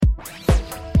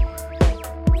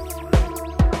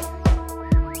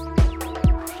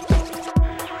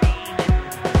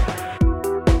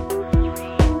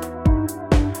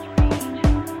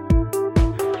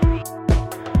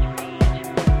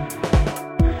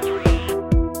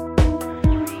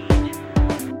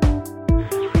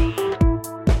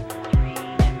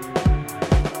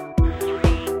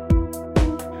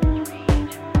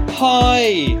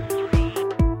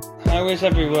is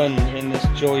everyone in this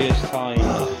joyous time?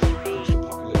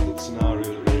 Post-apocalyptic scenario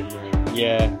that we're in now.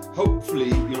 Yeah. Hopefully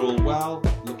you're all well,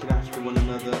 looking after one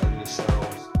another and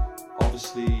yourselves.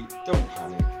 Obviously, don't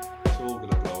panic. It's all going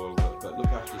to blow over, but look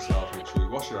after yourself. Make sure you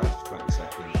wash your hands for 20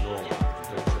 seconds and all that.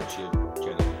 Don't touch your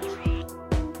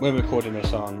genitals. We're recording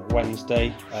this on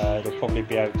Wednesday. It'll probably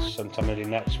be out sometime early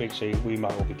next week, so we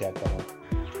might all be dead by then.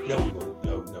 No, we won't.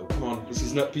 No. Come on. This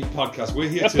is Nutbeat Podcast. We're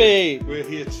here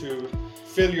to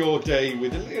fill your day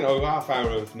with a half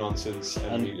hour of nonsense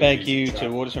and beg you to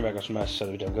order some records from us so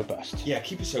that we don't go bust. Yeah,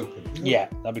 keep us open. Yeah,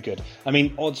 that'd be good. I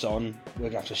mean, odds on we're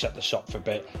going to have to shut the shop for a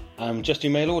bit and just do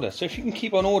mail order. So if you can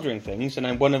keep on ordering things, and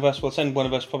then we'll send one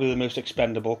of us, probably the most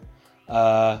expendable.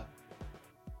 Why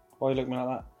are you looking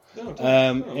like that?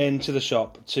 No. Into the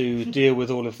shop to deal with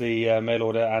all of the mail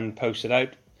order and post it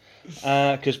out.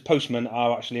 Because postmen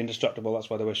are actually indestructible, that's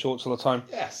why they wear shorts all the time.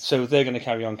 Yes. So they're going to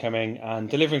carry on coming and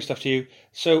delivering stuff to you.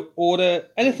 So order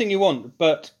anything you want,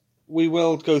 but we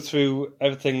will go through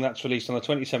everything that's released on the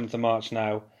 27th of March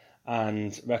now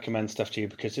and recommend stuff to you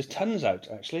because there's tons out,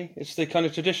 actually. It's the kind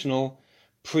of traditional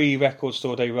pre-Record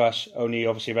Store Day rush, only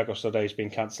obviously Record Store Day has been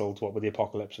cancelled, what with the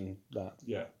apocalypse and that.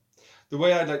 Yeah. The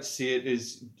way I'd like to see it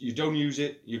is, you don't use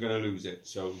it, you're going to lose it.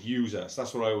 So use us.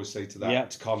 That's what I always say to that. Yeah,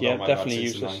 to calm down my bad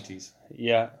since the 90s.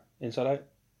 Yeah, Inside Out.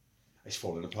 It's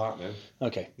falling apart now.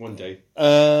 Okay. One day.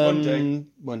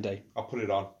 One day. I'll put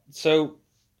it on. So,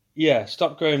 yeah,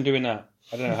 stop Graham doing that.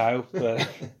 I don't know how, but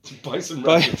buy some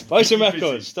records. Buy some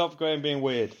records. Stop Graham being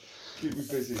weird. Keep me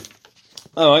busy.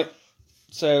 All right.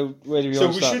 So where do we? So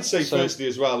we should say firstly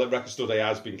as well that Record Store Day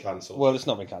has been cancelled. Well, it's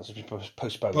not been cancelled. It's been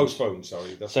postponed. Postponed.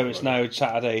 Sorry. So it's now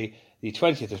Saturday, the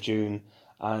 20th of June,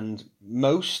 and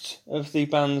most of the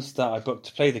bands that I booked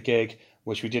to play the gig,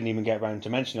 which we didn't even get around to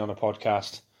mentioning on a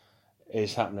podcast, are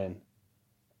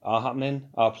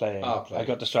playing. I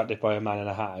got distracted by a man in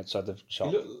a hat outside the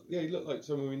shop. He looked like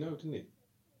someone we know, didn't he?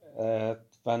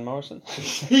 Van Morrison.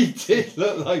 He did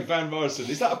look like Van Morrison.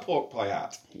 Is that a pork pie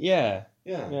hat? Yeah.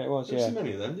 Yeah, it was. Don't see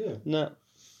many of them, do you?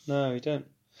 No, you don't.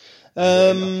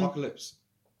 Apocalypse.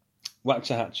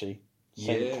 Waxahatchee.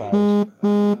 Yeah. Cloud.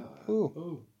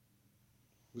 Ooh.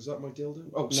 Was that my dildo?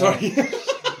 Oh, sorry.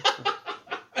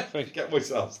 I forget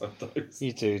myself sometimes.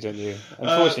 You do, don't you?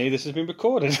 Unfortunately, this has been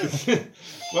recorded.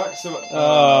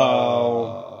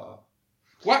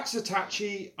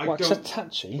 Waxahatchee.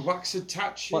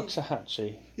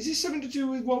 Waxahatchee. Is this something to do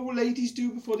with what ladies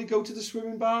do before they go to the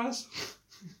swimming bars?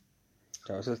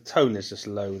 The tone is just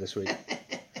low this week.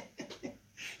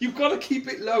 You've got to keep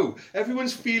it low.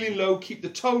 Everyone's feeling low. Keep the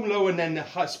tone low and then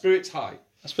the spirits high.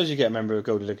 I suppose you get a member of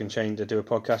Goldie Look and Chain to do a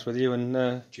podcast with you, and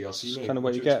GLC, kind of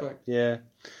what you get. Expect? Yeah.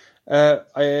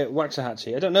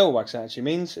 Waxahatchee. I don't know what Waxahatchee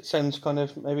means. It sounds kind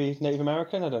of maybe Native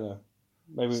American. I don't know.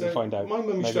 Maybe we can find out. My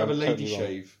mum used to have a lady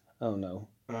shave. Oh no!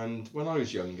 And when I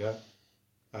was younger,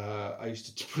 I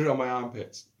used to put it on my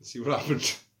armpits and see what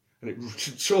happened. And it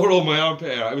tore all my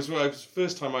armpit hair. It was the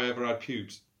first time I ever had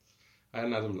pubes. I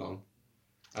hadn't had them long.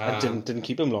 I didn't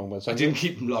keep them long, but I didn't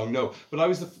keep them long, no. But I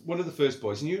was one of the first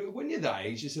boys. And when you're that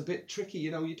age, it's a bit tricky.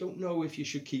 You don't know if you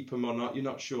should keep them or not. You're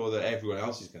not sure that everyone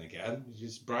else is going to get them. It's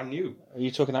just brand new. Are you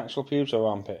talking actual pubes or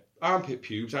armpit? Armpit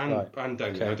pubes and down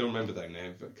there. I don't remember them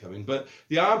now coming. But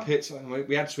the armpits,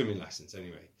 we had swimming lessons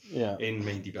anyway. Yeah. In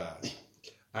Maindy Bars.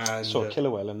 And saw a killer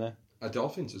whale in there.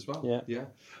 Dolphins as well. Yeah.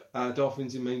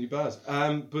 Dolphins in Maindy Bars.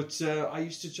 But I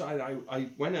used to try. I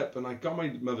went up and I got my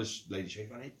mother's lady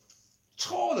shave and I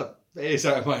tore the hairs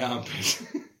out of my armpit.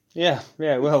 Yeah.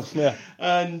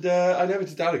 And I never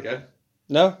did that again.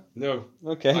 No.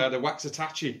 Okay. I had a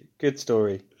Waxahatchee. Good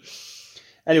story.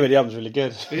 Anyway, the album's really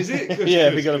good. Is it?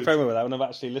 Good, we got a promo with that one. I've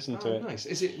actually listened to it. Nice.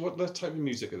 Is it? What type of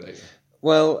music are they?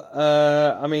 Well,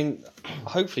 I mean,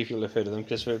 hopefully people have heard of them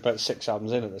because we're about 6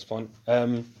 albums in at this point.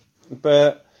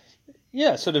 But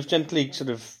yeah, sort of gently, sort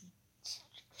of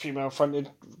female-fronted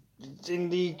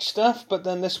indie stuff. But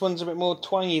then this one's a bit more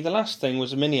twangy. The last thing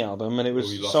was a mini album, and it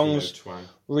was songs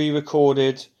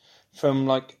re-recorded from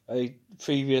like a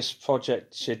previous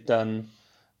project she'd done.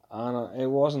 And it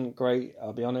wasn't great,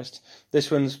 I'll be honest.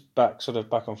 This one's back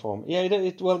on form. Yeah,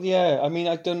 I mean,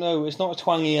 I don't know. It's not a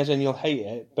twangy as in you'll hate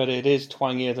it, but it is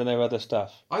twangier than their other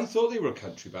stuff. I thought they were a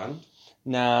country band.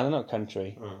 Nah, they're not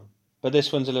country. Oh. But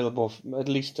this one's a little more, at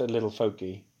least a little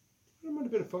folky. I don't mind a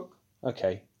bit of folk.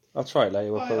 Okay, I'll try it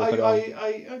later.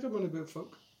 I don't mind a bit of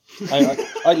folk.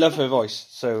 I love her voice,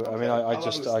 so I mean,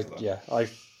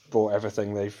 I've bought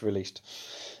everything they've released.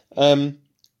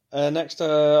 Next,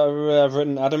 I've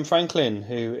written Adam Franklin,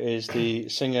 who is the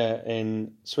singer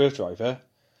in Swerve Driver,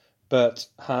 but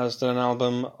has done an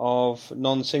album of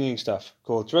non-singing stuff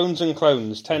called Drones and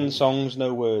Clones, 10 songs,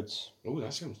 no words. Oh,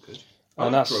 that sounds good.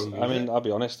 And that's, I mean, I'll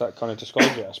be honest, that kind of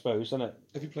describes it, I suppose, doesn't it?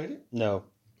 Have you played it? No.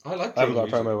 I like drone I haven't got a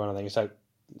music. promo or anything. It's out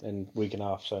in a week and a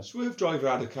half, so. Swerve Driver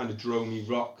had a kind of droney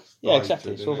rock. Yeah,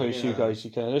 exactly. It's all those you guys.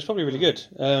 It's probably really good.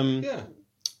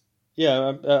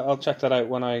 Yeah, I'll check that out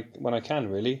when I can.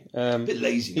 Really. A bit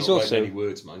lazy. He's not also writing any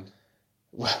words, mind.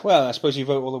 Well, I suppose you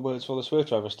wrote all the words for all the Swerve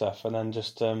Driver stuff, and then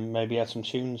just maybe add some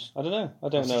tunes. I don't know. I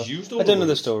don't know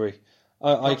the story.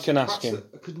 I can ask him.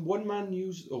 Could one man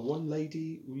use or one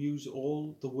lady use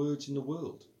all the words in the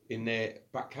world in their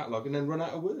back catalogue and then run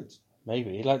out of words?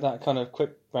 Maybe like that kind of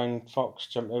quick brown fox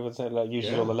jumped over there, like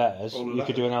uses all the letters. You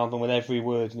could do an album with every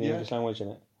word in the English language in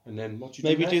it. And then what you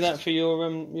maybe do that for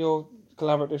your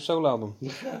collaborative soul album.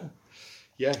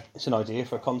 Yeah, it's an idea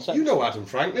for a concept. You know Adam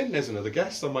Franklin. There's another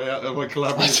guest on my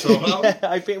collaborative soul album. Yeah,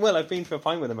 I've been for a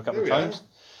pint with him a couple of times.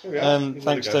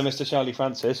 Thanks to Mr. Charlie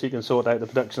Francis, who can sort out the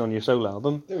production on your soul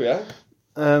album. There we are.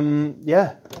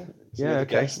 Okay.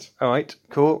 Guest. All right,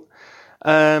 cool.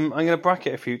 I'm going to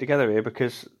bracket a few together here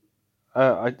because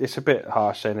it's a bit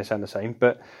harsh saying they sound the same.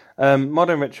 But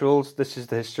modern rituals, this is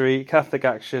the history. Catholic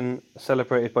action,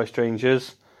 celebrated by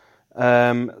strangers.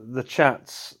 The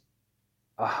chats,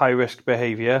 a high risk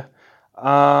behaviour.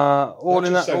 All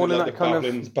in that kind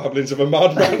of babblings of a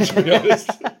madman, to be honest.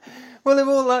 Well, they're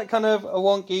all that kind of a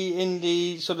wonky,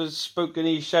 indie, sort of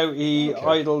spokeny, shouty,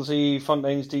 idolsy,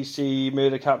 Fontaines DC,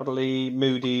 Murder Capital E,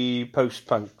 moody,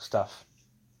 post-punk stuff.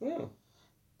 Oh.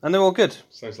 And they're all good.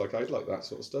 Sounds like I'd like that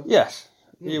sort of stuff. Yes,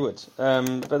 you would.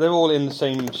 But they're all in the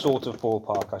same sort of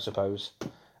ballpark, I suppose,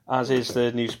 as is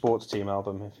the new Sports Team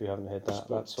album, if you haven't heard that.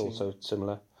 That's also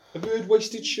similar. Have you heard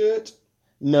Wasted Shirt?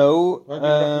 No. I've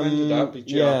been recommended that by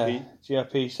GRP. Yeah,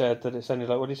 GRP said that it sounded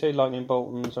like, what did he say, lightning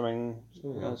bolt and something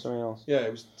else. Yeah,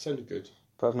 it sounded good.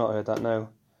 But I've not heard that, no.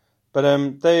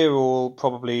 But they're all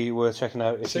probably worth checking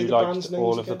out if you liked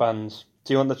all of the bands.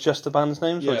 Do you want just the band's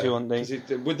names, or do you want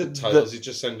with the titles, it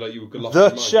just sounded like you were lost The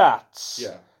in mind. Chats.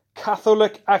 Yeah.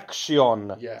 Catholic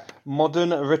Action. Yeah.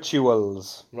 Modern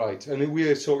Rituals. Right, and then we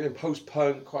were talking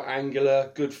post-punk, quite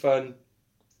angular, good fun.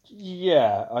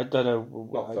 Yeah, I don't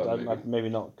know. Maybe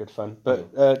not good fun, but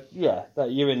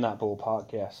you're in that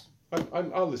ballpark. Yes,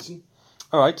 I'll listen.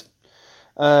 All right.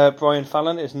 Brian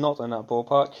Fallon is not in that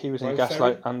ballpark. He was in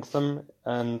Gaslight Anthem,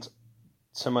 and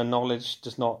to my knowledge,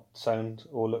 does not sound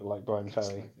or look like Brian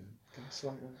Ferry.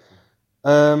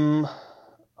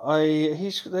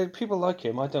 People like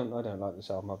him. I don't like this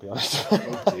album. I'll be honest.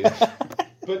 Oh dear.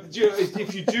 But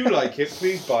if you do like it,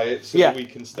 please buy it so that we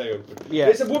can stay open. Yeah.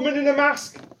 There's a woman in a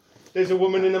mask.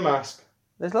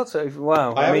 There's lots of...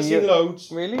 Wow. I haven't seen loads.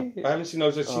 Really? I haven't seen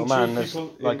loads. I've seen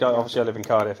two people... obviously I live in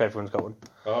Cardiff, everyone's got one.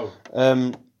 Oh.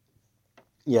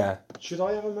 Yeah. Should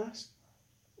I have a mask?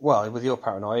 Well, with your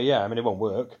paranoia, yeah. I mean, it won't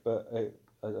work, but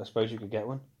I suppose you could get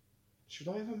one. Should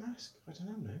I have a mask? I don't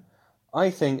know now. I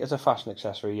think as a fashion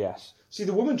accessory, yes. See,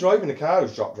 the woman driving the car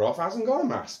who's dropped her off hasn't got a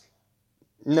mask.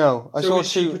 No, is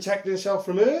she protecting herself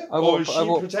from her? I walked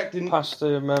past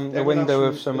the window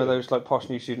of some of those like posh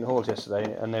new student halls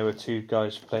yesterday, and there were two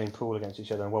guys playing pool against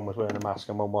each other, and one was wearing a mask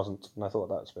and one wasn't, and I thought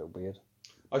that was a bit weird.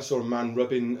 I saw a man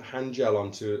rubbing hand gel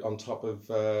on top of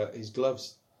his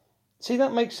gloves. See,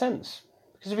 that makes sense,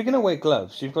 because if you're going to wear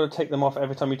gloves, you've got to take them off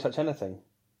every time you touch anything.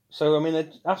 So, I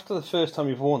mean, after the first time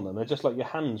you've worn them, they're just like your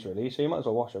hands, really, so you might as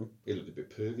well wash them. It looked a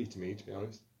bit pervy to me, to be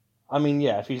honest. I mean,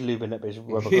 yeah, if he's lubing up his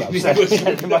rubber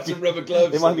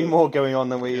gloves, there might be more going on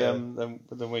than we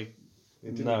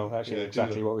know. Actually,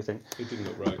 exactly what we think. It didn't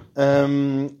look right.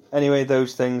 Anyway,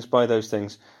 those things. Buy those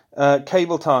things.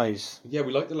 Cable Ties. Yeah,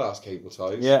 we like the last Cable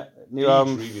Ties. Yeah, new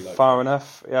album, really Far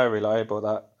Enough. Yeah, I really like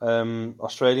about that.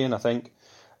 Australian, I think.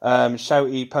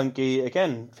 Shouty, punky,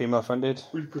 again, female fronted.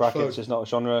 Really Brackets is not a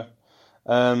genre.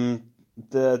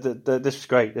 This was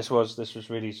great. This was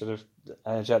really sort of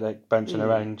energetic, bouncing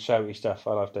around, shouty stuff.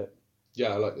 I loved it.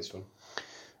 Yeah, I like this one.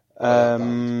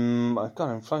 I've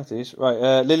got him flying through these.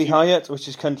 Right, Lilly Hiatt, which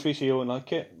is country, so you won't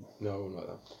like it. No, I won't like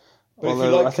that. But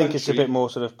although I think it's a bit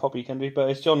more sort of poppy country, but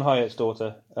it's John Hyatt's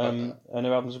daughter, and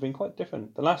her albums have been quite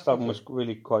different. The last album was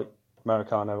really quite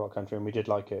Americana rock country, and we did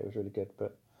like it. It was really good.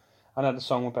 But I had a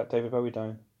song about David Bowie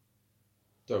dying.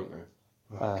 Don't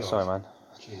know. Sorry, man.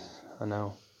 Jesus. I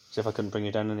know. As if I couldn't bring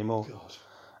you down anymore.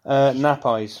 God. Nap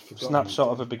Eyes. Snapshot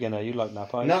of a Beginner. You like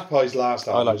Nap Eyes? Nap Eyes last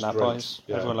album. I like Nap great. Eyes.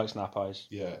 Yeah. Everyone likes Nap Eyes.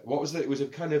 Yeah. What was it? It was a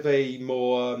kind of a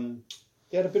more.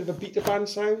 It had a bit of a beta band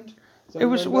sound. It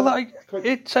was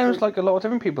it sounds like a lot of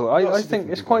different people. I think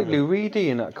it's quite Lou Reedy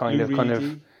in that kind of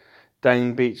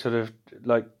downbeat sort of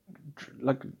like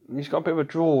he's got a bit of a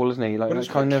drawl, isn't he? Like but it's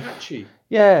kind of catchy.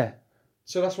 Yeah.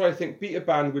 So that's why I think beat a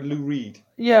band with Lou Reed.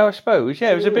 Yeah, I suppose.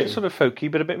 Yeah, it was a bit sort of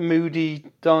folky, but a bit moody,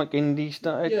 dark indie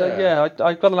stuff. Yeah,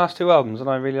 I got the last 2 albums and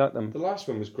I really like them. The last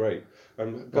one was great.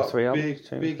 I've got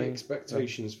big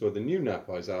expectations for the new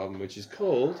Nappies album, which is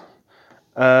called...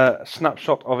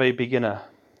 Snapshot of a Beginner.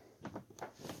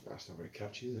 That's not very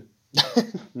catchy, is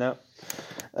it? No.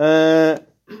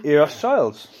 Eros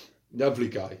Childs. Lovely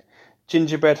guy.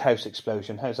 Gingerbread House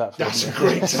Explosion. How's that for That's a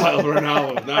great title for an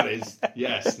album, that is.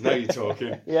 Yes, now you're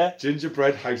talking. Yeah.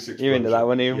 Gingerbread House Explosion. You're into that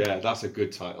one, you? Yeah, that's a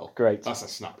good title. Great. That's a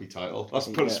snappy title. That's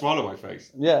put a smile on my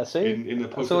face. Yeah, see?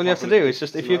 That's all you have to do. It's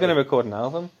just, if you're going to record an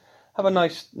album, have a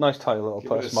nice title that'll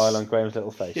put a smile on Graham's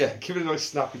little face. Yeah, give it a nice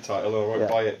snappy title or I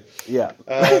won't buy it. Yeah.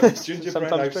 Gingerbread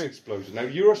House Explosion. Now,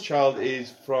 Eros Child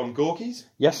is from Gorky's.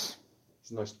 Yes.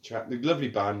 It's a nice chat. Lovely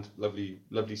band. Lovely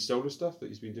solo stuff that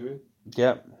he's been doing.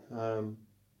 Yeah.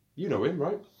 You know him,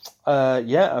 right?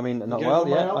 Yeah, I mean, not well,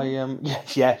 yeah.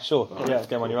 Yeah, sure. Right. Yeah,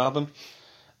 get him on your album.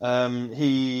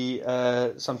 He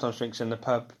sometimes drinks in the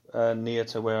pub near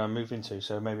to where I'm moving to,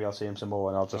 so maybe I'll see him some more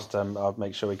and I'll just I'll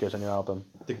make sure he goes on your album.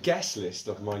 The guest list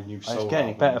of my new solo It's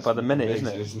getting better by the minute,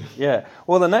 amazing, isn't it? Yeah.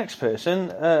 Well, the next person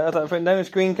that I've written down is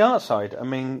Green Gartside. I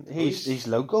mean, he's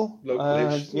local.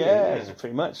 Localish. Yeah,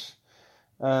 pretty much.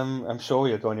 I'm sure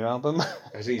he'll go on your album.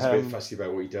 I think he's a bit fussy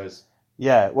about what he does.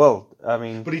 Yeah, well, I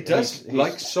mean... But he does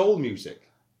like soul music.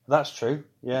 That's true,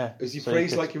 yeah. Is he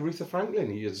praised like Aretha Franklin?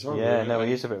 He is. Yeah, no,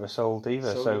 he is a bit of a soul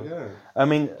diva. I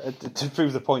mean, to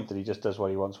prove the point that he just does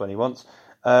what he wants when he wants,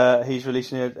 he's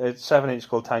releasing a 7-inch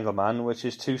called Tangle Man, which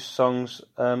is 2 songs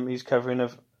he's covering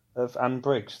of Anne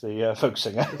Briggs, the folk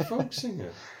singer. The folk singer?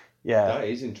 Yeah. That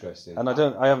is interesting. And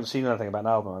I haven't seen anything about an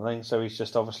album, I think, so he's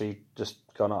just obviously just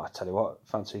gone, I tell you what,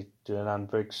 fancy doing an Anne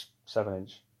Briggs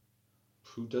 7-inch.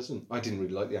 Who doesn't? I didn't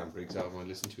really like the Anne Briggs album. I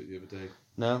listened to it the other day.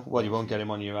 No? Well, you won't get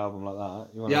him on your album like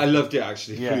that. I loved it,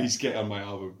 actually. Yeah. Please get on my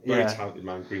album. Very talented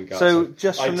man, Green Gartside. So,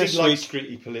 just from this week... I did like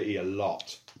Streety Politti a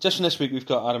lot. Just from this week, we've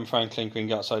got Adam Franklin, Green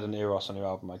Gartside and Eros on your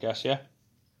album, I guess, yeah?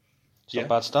 It's not a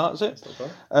bad start, is it? It's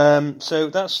not bad. So,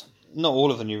 that's not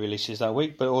all of the new releases that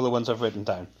week, but all the ones I've written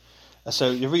down.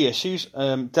 So your reissues,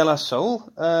 De La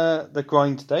Soul, The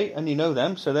Grind Date, and you know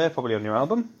them, so they're probably on your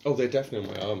album. Oh, they're definitely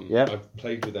on my album. Yeah. I've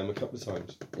played with them a couple of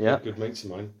times. Yeah. They're good mates of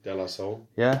mine, De La Soul.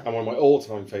 Yeah. And one of my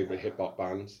all-time favourite hip-hop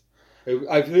bands.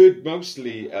 I've heard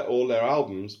mostly all their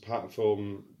albums, apart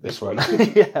from this one.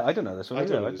 Yeah, I don't know this one. I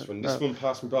don't know this one. This one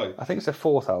passed me by. I think it's their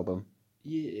 4th album.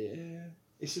 Yeah.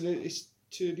 It's early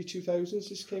 2000s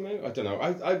this came out? I don't know.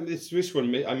 It's this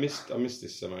one. I missed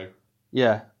this somehow.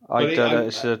 Yeah, I don't know.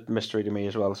 It's a mystery to me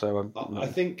as well. So I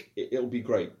think it'll be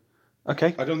great.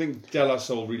 Okay. I don't think De La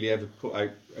Soul really ever put out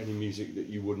any music that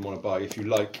you wouldn't want to buy if you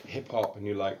like hip hop and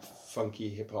you like funky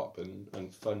hip hop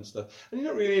and fun stuff, and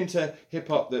you're not really into hip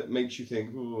hop that makes you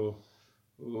think, oh,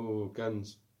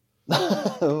 guns.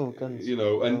 Oh, guns. You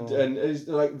know, and it's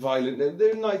like violent.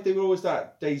 They're nice. They were always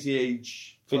that Daisy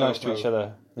Age. Be nice to each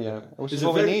other. Yeah, which is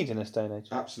what we need in this day and age.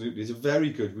 Absolutely,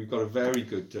 we've got a very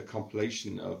good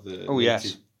compilation of the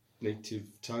native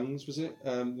tongues. Was it?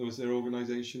 Was their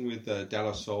organisation with De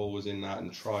La Soul was in that,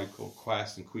 and Tribe Called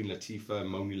Quest, and Queen Latifah, and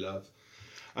Moni Love,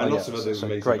 and lots of other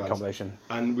amazing great bands. Compilation.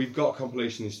 And we've got a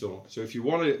compilation in store. So if you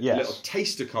want a little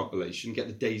taster compilation, get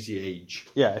the Daisy Age.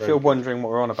 Yeah, if you're wondering what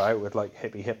we're on about with like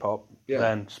hippie hip hop,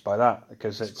 then just buy that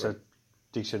because it's a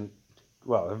decent.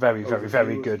 Well, a very, very,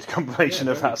 very good compilation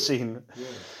of that scene.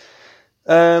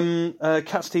 Yeah.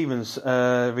 Cat Stevens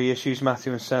reissues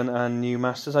Matthew and Son and New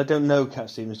Masters. I don't know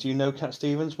Cat Stevens. Do you know Cat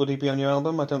Stevens? Would he be on your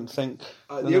album? I don't think.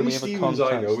 The only Stevens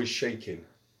I know is Shaking.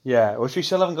 Yeah, which we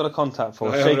still haven't got a contact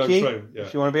for. Shaky,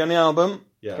 if you want to be on the album,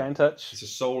 get in touch. It's a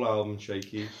soul album,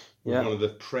 Shaky. One of the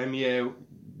premier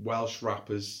Welsh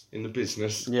rappers in the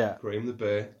business. Yeah. Graham the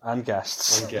Bear. And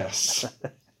guests.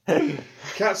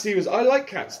 Cat Stevens. I like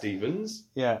Cat Stevens.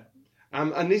 Yeah.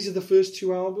 And these are the first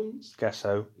 2 albums? Guess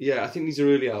so. Yeah, I think these are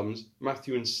early albums.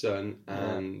 Matthew and Son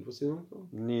and... What's the other one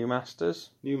called? New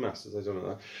Masters. New Masters, I don't know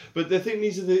that. But I think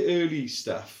these are the early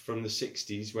stuff from the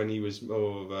 60s when he was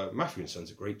more of a... Matthew and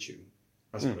Son's a great tune.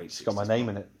 That's a great 60s. It's got my name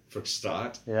in it. For a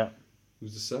start. Yeah.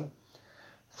 Who's the son?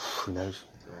 Who knows?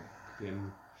 Yeah.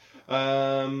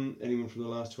 Anyone from the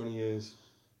last 20 years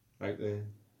out there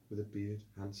with a beard,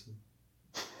 handsome?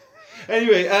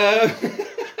 Anyway,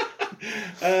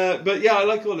 but yeah, I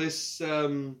like all this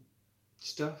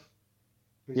stuff.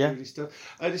 Yeah.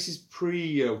 Stuff. This is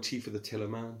pre Tea for the Tiller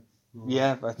Man.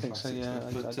 Yeah, I think so. Yeah,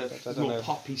 I don't know.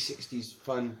 Poppy 60s,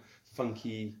 fun,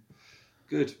 funky.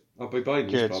 Good. I'll be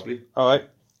buying this probably. All right.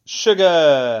 Sugar.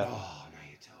 Oh, now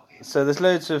you're talking. So there's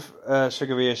loads of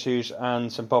Sugar reissues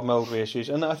and some Bob Mould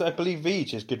reissues, and I believe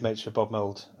Veej is good mates with Bob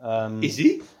Mould. Is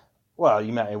he? Well,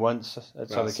 you met him once at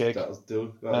Soulo gig.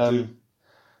 That'll do.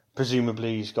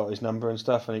 Presumably he's got his number and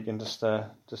stuff, and you can just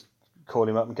call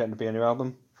him up and get him to be on your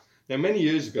album. Now, many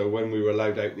years ago, when we were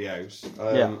allowed out the house,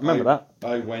 remember that?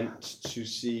 I went to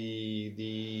see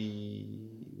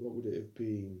what would it have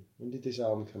been? When did this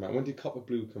album come out? When did Copper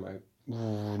Blue come out?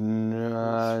 Oh,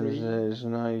 no, it's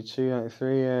 92,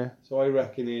 93, yeah. So I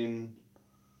reckon in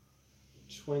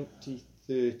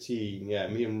 2013,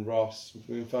 me and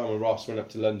Fallon and Ross went up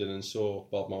to London and saw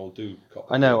Bob Mould do Copper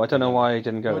Blue. I know, I don't know why I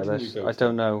didn't go Why to didn't this. you go I to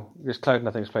don't know. Because Cloud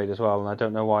Nothing's played as well, and I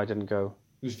don't know why I didn't go.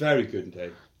 It was very good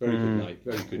day. Very good night.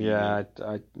 Very good Yeah,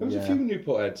 evening. There was a few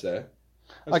Newport heads there.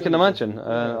 I can imagine.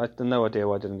 I have no idea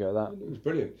why I didn't go to that. It was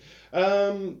brilliant.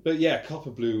 But yeah,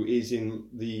 Copper Blue is in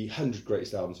the 100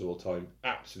 greatest albums of all time.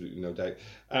 Absolutely no doubt.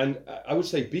 And I would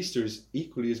say Beaster is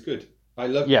equally as good. I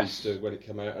loved Beaster when it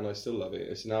came out, and I still love it.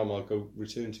 It's an album I'll go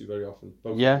return to very often.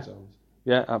 Both those albums.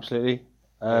 Yeah, absolutely.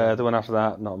 The one after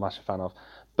that, not a massive fan of.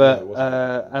 But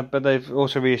but they've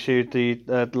also reissued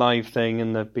the live thing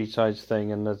and the B-sides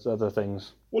thing and the other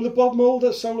things. Well, the Bob Mould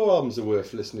solo albums are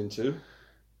worth listening to.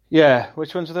 Yeah,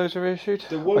 which ones of those are reissued?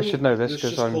 I should know this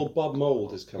because I'm called Bob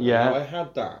Mould has come out. Now, I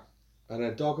had that and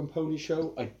a Dog and Pony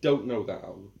Show. I don't know that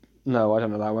album. No, I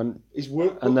don't know that one. Is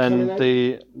Workbook and then coming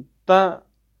out?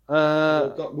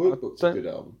 Workbook's a good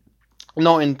album.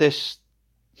 Not in this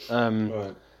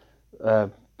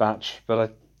batch, but I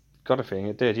got a feeling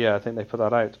it did. Yeah, I think they put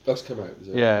that out. That's come out, is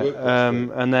it? Yeah,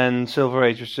 and then Silver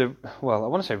Age was I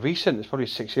want to say recent. It's probably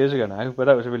 6 years ago now, but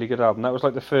that was a really good album. That was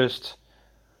like the first,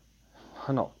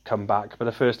 not comeback, but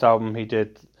the first album he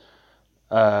did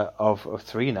of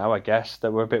three now, I guess,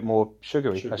 that were a bit more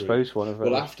sugary. I suppose.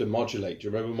 After Modulate, do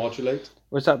you remember Modulate?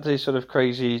 Was that the sort of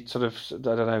crazy I don't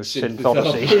know, synth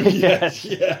odyssey? Yes,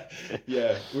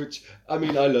 yeah. Which, I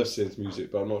mean, I love synth music,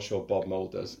 but I'm not sure Bob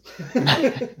Mould does.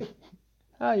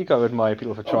 You got to admire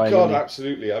people for trying. Oh God,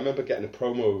 absolutely! I remember getting a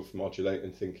promo of Modulate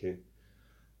and thinking,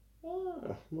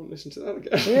 I won't listen to that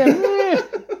again. Yeah,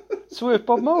 it's worth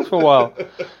Bob Mould for a while.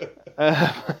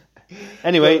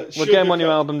 Anyway, we'll get him on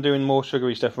your album doing more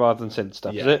sugary stuff rather than synth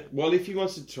stuff, is it? Well, if you want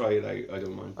to try it out, I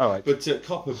don't mind. All right. But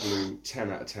Copper Blue, 10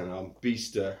 out of 10 album.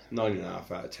 Beaster,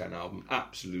 9.5 out of 10 album.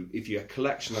 Absolute. If your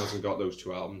collection hasn't got those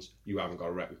two albums, you haven't got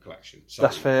a record collection. Sorry.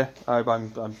 That's fair.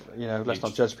 I'm let's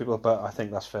not judge people, but I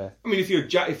think that's fair. I mean,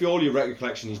 if all your record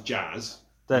collection is jazz,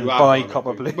 then buy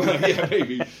Copper Blue. Yeah,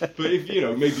 maybe. But if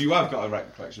maybe you have got a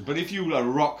record collection. But if you're a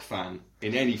rock fan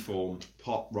in any form,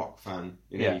 pop rock fan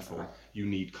in any form, you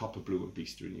need Copper Blue and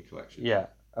Beaster in your collection. Yeah,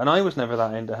 and I was never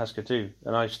that into Husker Du,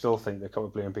 and I still think that Copper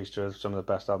Blue and Beaster are some of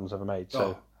the best albums ever made.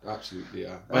 So absolutely,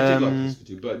 yeah. I did like Husker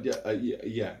Du, but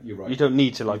yeah, you're right. You don't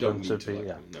need to like them to be. No,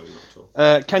 not at all.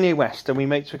 Kanye West, are we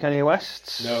mates with Kanye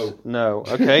West? No.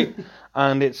 Okay.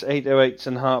 And it's 808s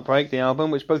and Heartbreak, the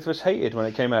album, which both of us hated when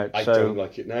it came out. I don't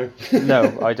like it now.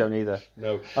 No, I don't either.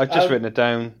 No. I've just written it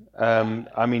down.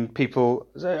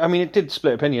 It did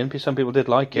split opinion, because some people did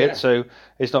like it, so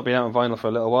it's not been out on vinyl for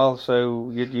a little while,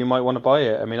 so you might want to buy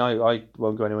it. I mean, I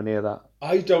won't go anywhere near that.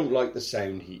 I don't like the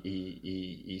sound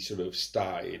he sort of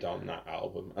started on that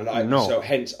album. And so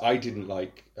hence I didn't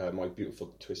like My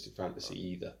Beautiful Twisted Fantasy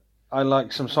either. I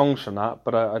like some songs from that,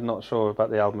 but I'm not sure about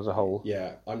the album as a whole.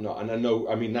 Yeah, I'm not. And I know,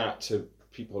 I mean, that to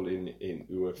people in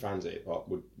who are fans of hip-hop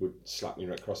would slap me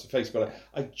right across the face, but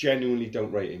I genuinely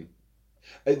don't rate him.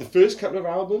 The first couple of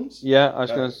albums... Yeah, I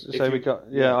was going to say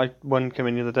one came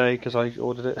in the other day because I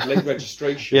ordered it. Late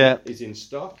Registration is in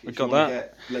stock. I got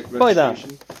that. Buy that.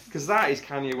 Because that is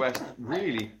Kanye West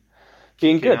really...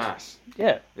 being good. Ass.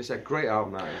 Yeah. It's a great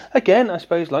album, that is. Again, I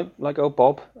suppose, like old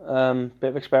Bob, bit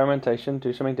of experimentation,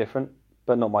 do something different,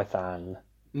 but not my thing.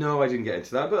 No, I didn't get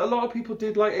into that, but a lot of people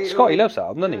did like it. Scotty loves that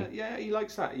album, doesn't he? Yeah, he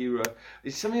likes that era.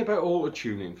 It's something about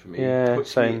auto-tuning for me. Yeah,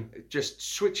 same. It just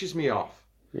switches me off.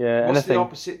 Yeah, what's the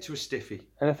opposite to a stiffy?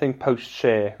 Anything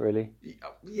post-share, really.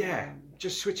 Yeah,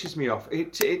 just switches me off.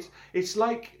 It's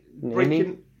like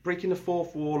breaking the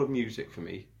fourth wall of music for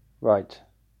me. Right.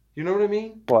 You know what I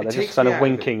mean? What, they're just kind of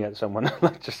winking at someone,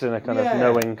 like just in a kind of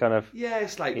knowing kind of... Yeah,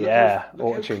 it's like, look how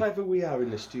clever we are in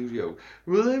the studio.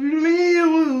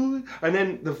 And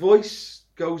then the voice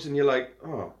goes and you're like,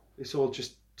 oh, it's all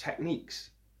just techniques.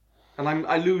 And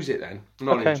I lose it then. I'm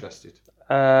not interested.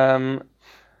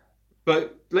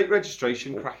 But Late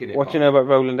Registration, cracking it. What do you know about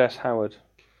Rowland S. Howard?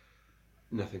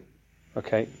 Nothing.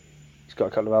 Okay. He's got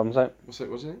a couple of albums out. What's it?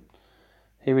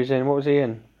 He was in... What was he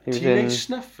in? He was Teenage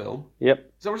Snuff Film?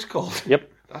 Yep. Is that what it's called?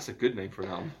 Yep. That's a good name for an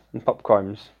album. And Pop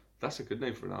Crimes. That's a good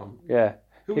name for an album. Yeah.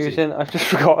 He was in... I've just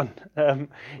forgotten.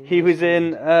 He was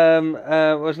in...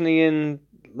 wasn't he in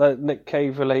Nick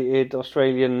Cave related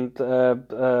Australian,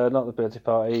 not the birthday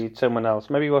party, someone else.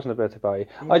 Maybe it wasn't a birthday party.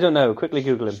 I don't know. Quickly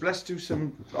Google him. Let's do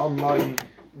some online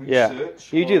Yeah,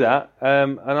 research. you do that,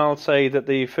 and I'll say that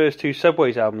the first 2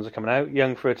 Subways albums are coming out: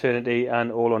 Young for Eternity and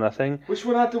All or Nothing. Which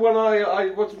one had the one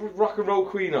what's Rock and Roll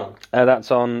Queen on? That's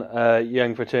on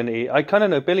Young for Eternity. I kind of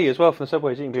know Billy as well from the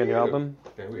Subways. He can be on your album.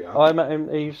 There we are. Oh, I met him.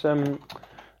 He's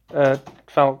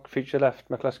Falk Future Left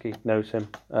McCluskey knows him,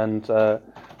 and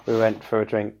we went for a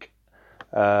drink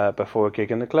before a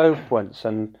gig in the Globe once,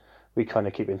 and we kind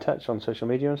of keep in touch on social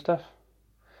media and stuff.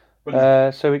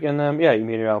 So we can, you can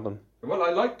be on your album. Well,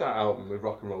 I like that album with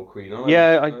Rock and Roll Queen on.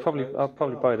 I'll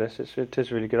probably buy this. It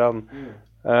is a really good album.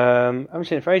 Yeah. I haven't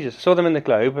seen it for ages. Saw them in the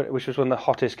Globe, which was one of the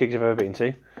hottest gigs I've ever been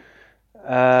to,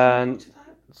 and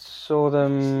saw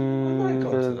them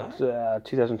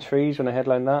 2003s when they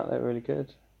headlined that. They were really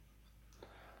good.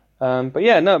 But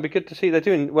yeah, no, it'd be good to see they're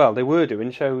doing well. They were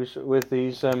doing shows with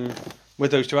these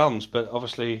with those 2 albums, but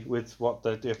obviously with what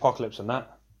the apocalypse and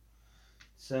that.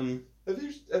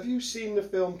 Have you seen the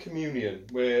film Communion,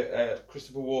 where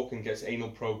Christopher Walken gets anal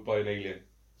probed by an alien?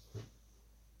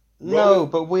 No,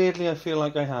 but weirdly I feel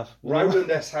like I have. Rowland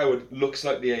S. Howard looks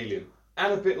like the alien,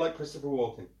 and a bit like Christopher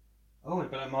Walken. Oh, a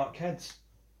bit like Mark Keds.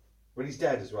 When he's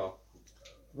dead as well.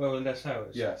 Rowland S.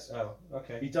 Howard? Yes. Oh,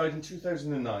 okay. He died in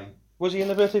 2009. Was he in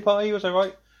the birthday party? Was I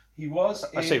right? He was.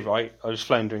 I say right. I was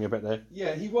floundering a bit there.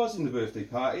 Yeah, he was in the birthday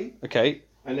party. Okay.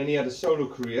 And then he had a solo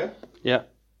career. Yeah.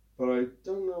 But I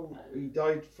don't know. He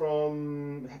died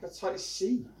from hepatitis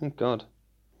C. Oh God.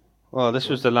 Well, this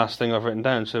was the last thing I've written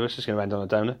down, so this is going to end on a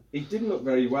downer. He didn't look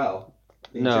very well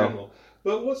in general.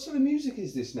 But what sort of music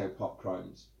is this now, Pop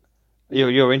Crimes?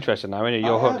 You're interested now, aren't you?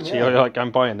 You're hooked. Yeah. You're like,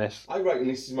 I'm buying this. I reckon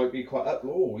this might be quite... he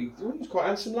was quite a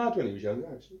handsome lad when he was younger,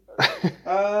 actually.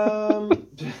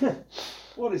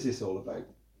 What is this all about?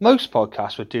 Most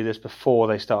podcasts would do this before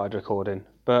they started recording,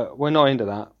 but we're not into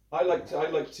that. I like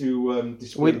to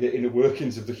display the inner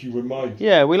workings of the human mind.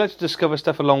 Yeah, we like to discover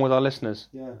stuff along with our listeners.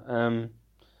 Yeah.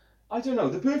 I don't know.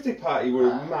 The birthday party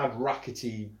were mad,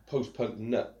 rackety, post-punk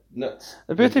nuts.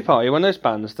 The birthday party, one of those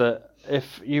bands that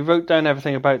if you wrote down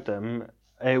everything about them,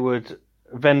 it would,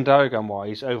 Venn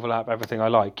diagram-wise, overlap everything I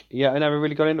like. Yeah, I never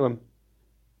really got into them.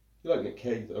 You like Nick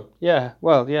Cave, though? Yeah,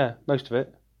 well, yeah, most of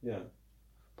it. Yeah.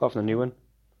 Apart from the new one.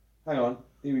 Hang on,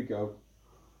 here we go.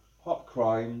 Pop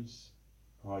Crimes.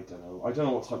 I don't know. I don't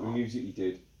know what type of music he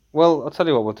did. Well, I'll tell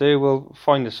you what we'll do. We'll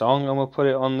find a song and we'll put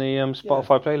it on the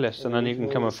Spotify playlist, and then you can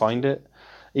come and find it.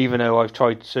 Even though I've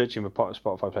tried searching for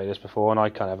Spotify playlists before and I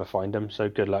can't ever find them, so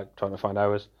good luck trying to find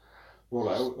ours. Roll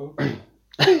out. Oh.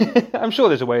 I'm sure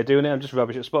there's a way of doing it. I'm just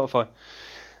rubbish at Spotify.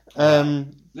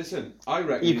 Listen, I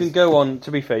reckon you can go on.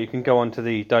 To be fair, you can go on to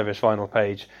the Diverse Vinyl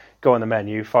page, go on the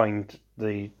menu, find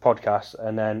the podcast,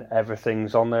 and then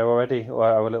everything's on there already. Or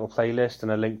our little playlist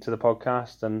and a link to the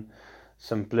podcast and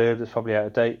some blurb that's probably out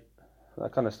of date,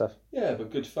 that kind of stuff. Yeah,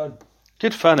 but good fun.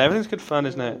 Good fun. Everything's good fun,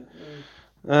 isn't it?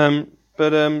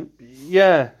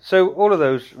 Yeah. So all of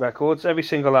those records, every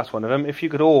single last one of them, if you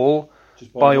could all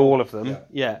just buy all of them,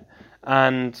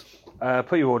 and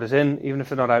put your orders in, even if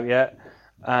they're not out yet,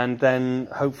 and then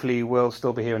hopefully we'll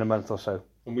still be here in a month or so.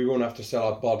 And we won't have to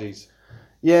sell our bodies.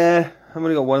 Yeah, I've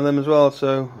only got one of them as well,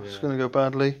 so it's going to go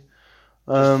badly.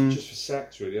 Just for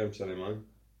sex, really, I'm selling mine.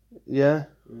 Yeah?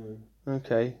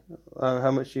 Okay. How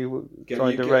much are you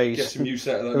trying to raise? Get some use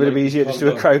out of that. Would it be easier to do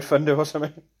a crowdfunder or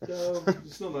something? No,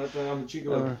 it's not that. I'm a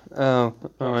gigolo.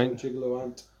 Alright. Gigolo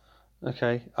ant.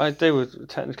 Okay. They were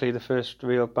technically the first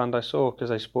real band I saw because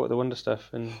they supported the Wonder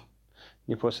Stuff in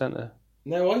Newport Centre.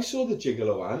 Now, I saw the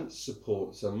Gigolo Ants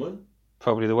support someone.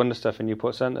 Probably the Wonder Stuff in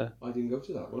Newport Centre. I didn't go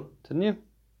to that one. Didn't you?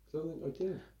 I don't think I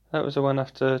did. That was the one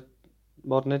after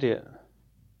Modern Idiot.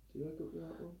 Did I go to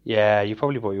that one? Yeah, you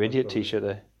probably bought your Idiot t-shirt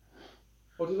there.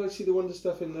 Or did I see the Wonder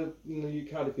Stuff in the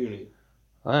Cardiff uni?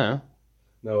 I don't know.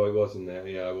 No, I wasn't there.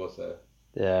 Yeah, I was there.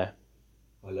 Yeah.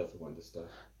 I love the Wonder Stuff.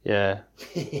 Yeah.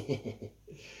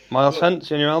 Miles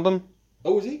Hunt's on your album?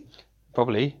 Oh, is he?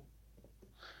 Probably.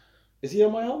 Is he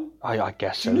on my album? I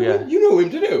guess so, yeah. You know him,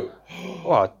 did you?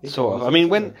 Well, sort of. I mean,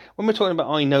 when we're talking about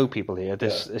I know people here,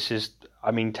 this is, I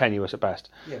mean, tenuous at best.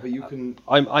 Yeah, but you can...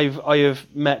 I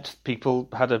have met people,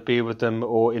 had a beer with them,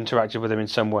 or interacted with them in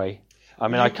some way. I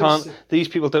mean, I can't... These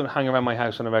people don't hang around my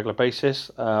house on a regular basis.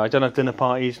 I don't have dinner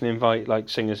parties and invite like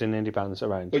singers in indie bands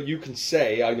around. But you can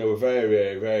say, I know a very,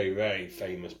 very, very, very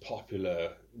famous,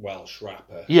 popular Welsh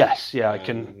rapper. Yes, yeah, I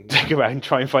can dig around and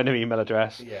try and find an email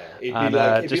address. Yeah,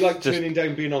 it'd be like turning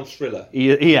down being on Thriller.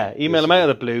 Yeah, email them out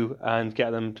of the blue and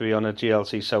get them to be on a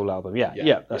GLC Soul album.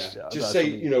 Yeah. Just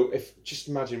say, just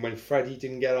imagine when Freddie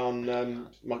didn't get on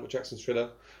Michael Jackson's Thriller,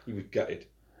 he was gutted.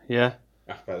 Yeah.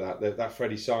 after that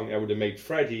Freddie song. That would have made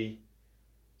Freddie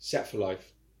set for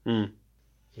life. Would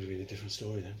have been a different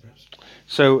story then, perhaps.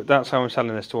 So that's how I'm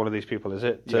selling this to all of these people, is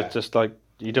it? Yeah. Just like,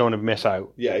 you don't want to miss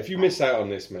out. Yeah, if you miss out on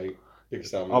this, mate,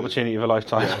 biggest album. Opportunity of a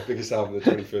lifetime. Yeah, biggest album of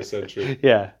the 21st century.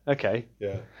 Yeah, okay.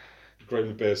 Yeah.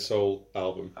 Graham Bear's Soul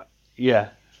album. Yeah.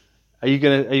 Are you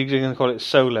gonna call it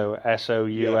Soulo?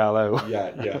 Soulo?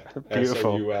 Yeah.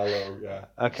 Beautiful. Soulo, yeah.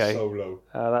 Okay. Soulo.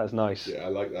 That's nice. Yeah, I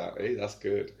like that. Hey, that's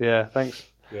good. Yeah, thanks.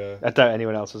 Yeah. I doubt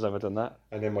anyone else has ever done that.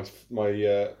 And then my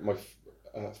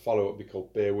follow up would be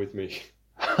called Bear With Me.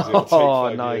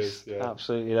 Oh, nice. Yeah.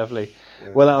 Absolutely lovely.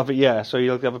 Yeah. Well, that'll be, so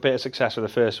you'll have a bit of success with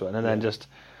the first one, and then just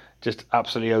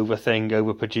absolutely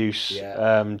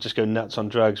overproduce, just go nuts on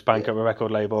drugs, bank up a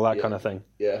record label, that kind of thing.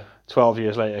 Yeah. 12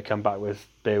 years later, come back with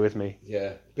Bear With Me.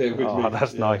 Yeah, Bear With Me. Oh,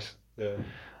 that's nice. Yeah.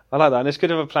 I like that, and it's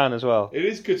good of a plan as well. It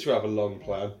is good to have a long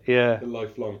plan. Yeah. A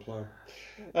lifelong plan.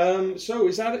 So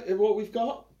is that what we've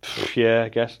got? Yeah, I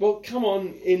guess. Well, don't come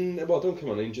on in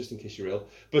just in case you're ill.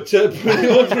 But put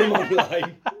the order them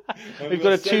online. We've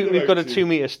got a 2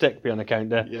 meter stick behind the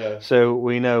counter. Yeah. So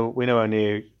we know how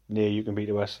near you can be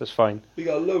to us. That's fine. We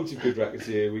got loads of good records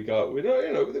here. We've got a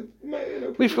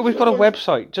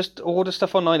website. Just order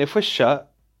stuff online. If we're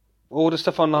shut, order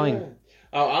stuff online. Yeah.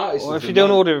 Our artists. Or if you don't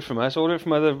order it from us, order it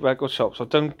from other record shops, or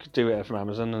don't do it from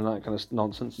Amazon and that kind of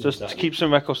nonsense. Just keep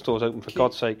some record stores open, for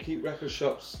God's sake. Keep record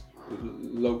shops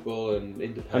local and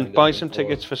independent. And buy some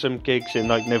tickets for some gigs in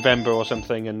like November or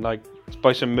something, and like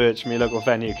buy some merch from your local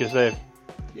venue, because they're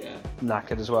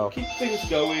knackered as well. Keep things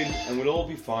going, and we'll all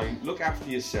be fine. Look after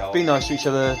yourself. Be nice to each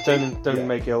other. Don't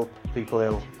make people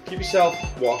ill. Keep yourself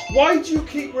washed. Why do you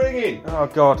keep ringing? Oh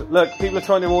God! Look, people are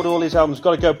trying to order all these albums.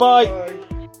 Got to go. Bye.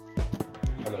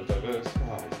 Hello, Diverse.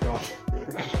 Oh God.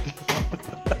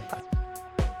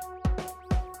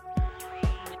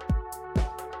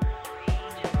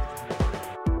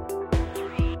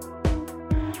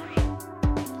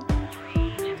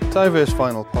 Diverse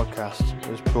Vinyl podcast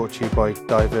is brought to you by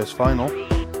Diverse Vinyl,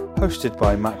 hosted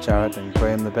by Matt Jarrett and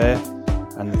Graham the Bear,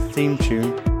 and the theme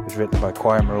tune was written by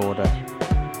Choir Marauder.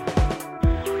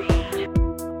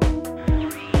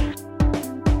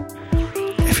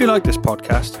 If you like this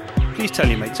podcast, please tell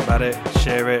your mates about it,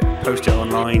 share it, post it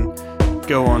online,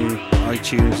 go on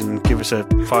iTunes and give us a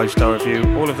 5-star review.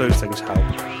 All of those things help.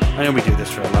 I know we do this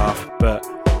for a laugh, but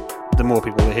the more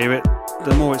people that hear it,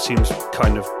 the more it seems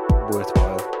kind of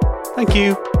worthwhile. Thank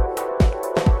you.